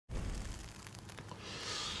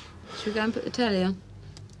Should we go and put the telly on?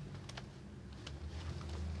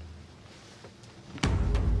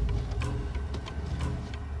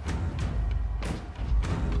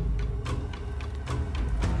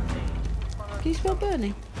 Can you smell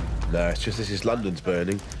burning? No, it's just this is London's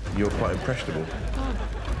burning, and you're quite impressionable. Oh.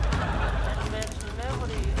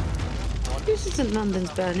 This isn't London's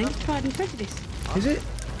burning, it's Pride and Prejudice. Is it?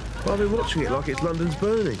 Well, I've been watching it like it's London's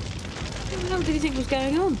burning. What did you think was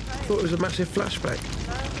going on? I thought it was a massive flashback.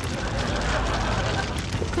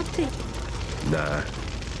 What cup of tea? Nah. I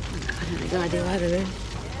don't think I do either, really.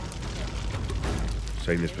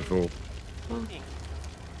 Seen this before. Oh.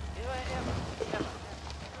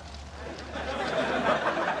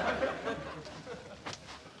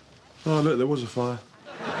 Oh, look, there was a fire.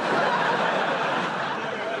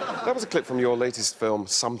 That was a clip from your latest film,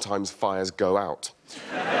 Sometimes Fires Go Out,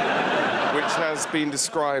 which has been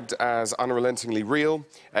described as unrelentingly real,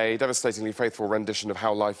 a devastatingly faithful rendition of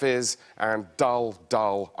how life is, and dull,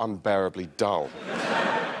 dull, unbearably dull.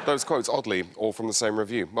 Those quotes, oddly, all from the same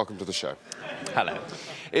review. Welcome to the show. Hello.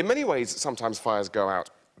 In many ways, Sometimes Fires Go Out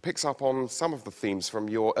picks up on some of the themes from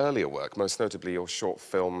your earlier work, most notably your short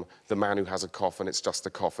film, The Man Who Has a Cough and It's Just a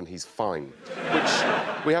Cough and He's Fine,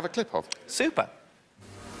 which we have a clip of. Super.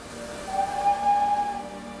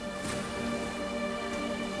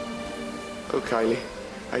 Oh, Kylie,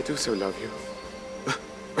 I do so love you.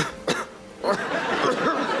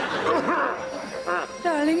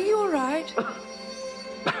 Darling, are you all right?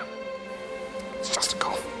 It's just a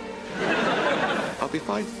cough. I'll be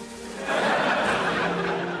fine.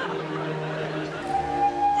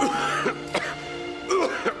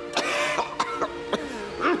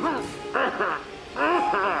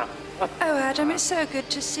 Oh, Adam, it's so good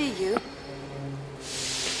to see you.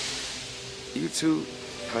 You too,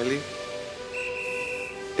 Kylie.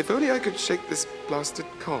 If only I could shake this blasted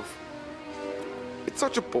cough. It's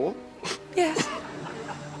such a bore. Yes.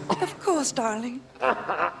 Of course, darling.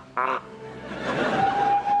 Adam.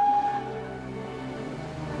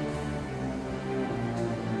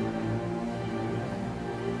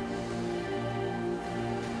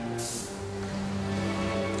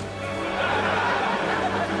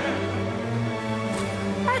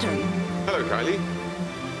 Hello, Kylie.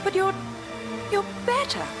 But you're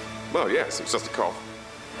better. Well, yes, it's just a cough.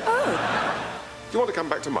 Oh. Do you want to come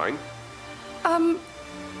back to mine?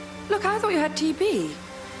 Look, I thought you had TB.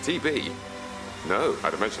 TB? No,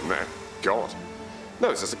 I'd have mentioned that. God. No,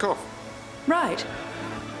 it's just a cough. Right.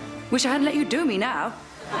 Wish I hadn't let you do me now.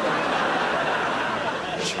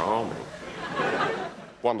 Charming.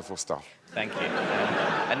 Wonderful stuff. Thank you.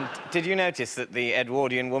 And did you notice that the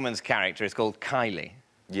Edwardian woman's character is called Kylie?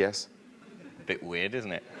 Yes. A bit weird,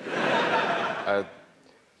 isn't it?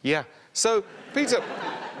 Yeah. So, Peter,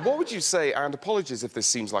 what would you say, and apologies if this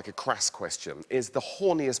seems like a crass question, is the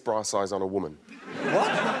horniest bra size on a woman?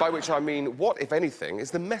 What? By which I mean, what, if anything,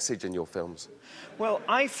 is the message in your films? Well,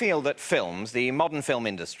 I feel that films, the modern film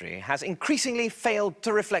industry, has increasingly failed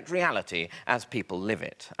to reflect reality as people live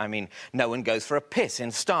it. I mean, no one goes for a piss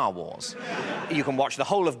in Star Wars. You can watch the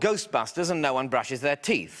whole of Ghostbusters and no one brushes their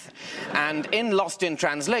teeth. And in Lost in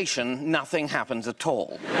Translation, nothing happens at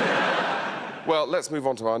all. Well, let's move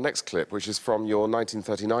on to our next clip, which is from your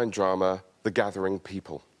 1939 drama, The Gathering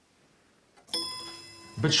People.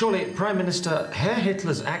 But surely, Prime Minister, Herr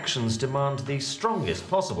Hitler's actions demand the strongest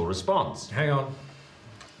possible response. Hang on.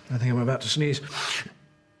 I think I'm about to sneeze.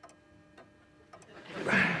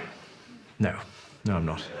 No. No, I'm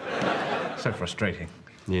not. So frustrating.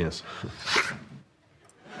 Yes.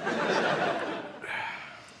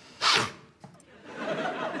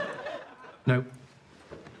 No.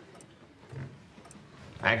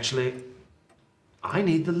 Actually, I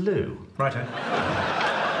need the loo. Righto.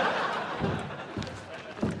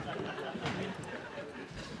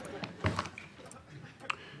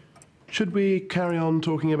 Should we carry on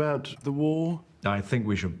talking about the war? I think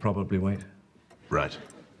we should probably wait. Right.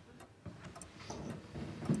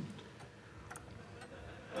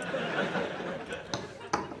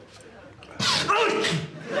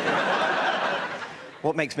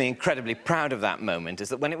 What makes me incredibly proud of that moment is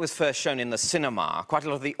that when it was first shown in the cinema, quite a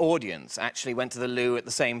lot of the audience actually went to the loo at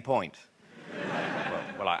the same point.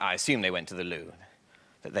 Well, I assume they went to the loo.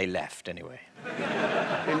 That they left, anyway.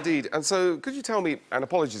 Indeed. And so, could you tell me, and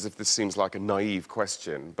apologies if this seems like a naive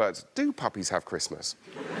question, but do puppies have Christmas?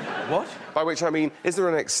 What? By which I mean, is there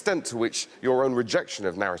an extent to which your own rejection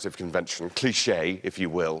of narrative convention, cliché, if you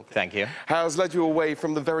will, thank you, has led you away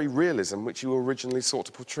from the very realism which you originally sought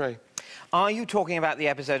to portray? Are you talking about the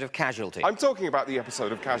episode of Casualty? I'm talking about the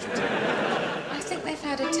episode of Casualty. I think they've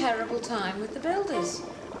had a terrible time with the builders.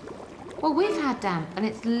 Well, we've had damp, and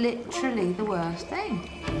it's literally the worst thing.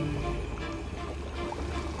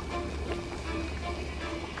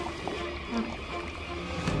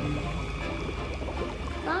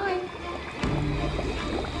 Bye.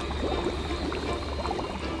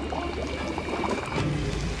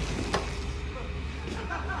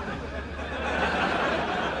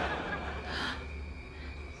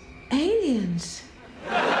 Aliens.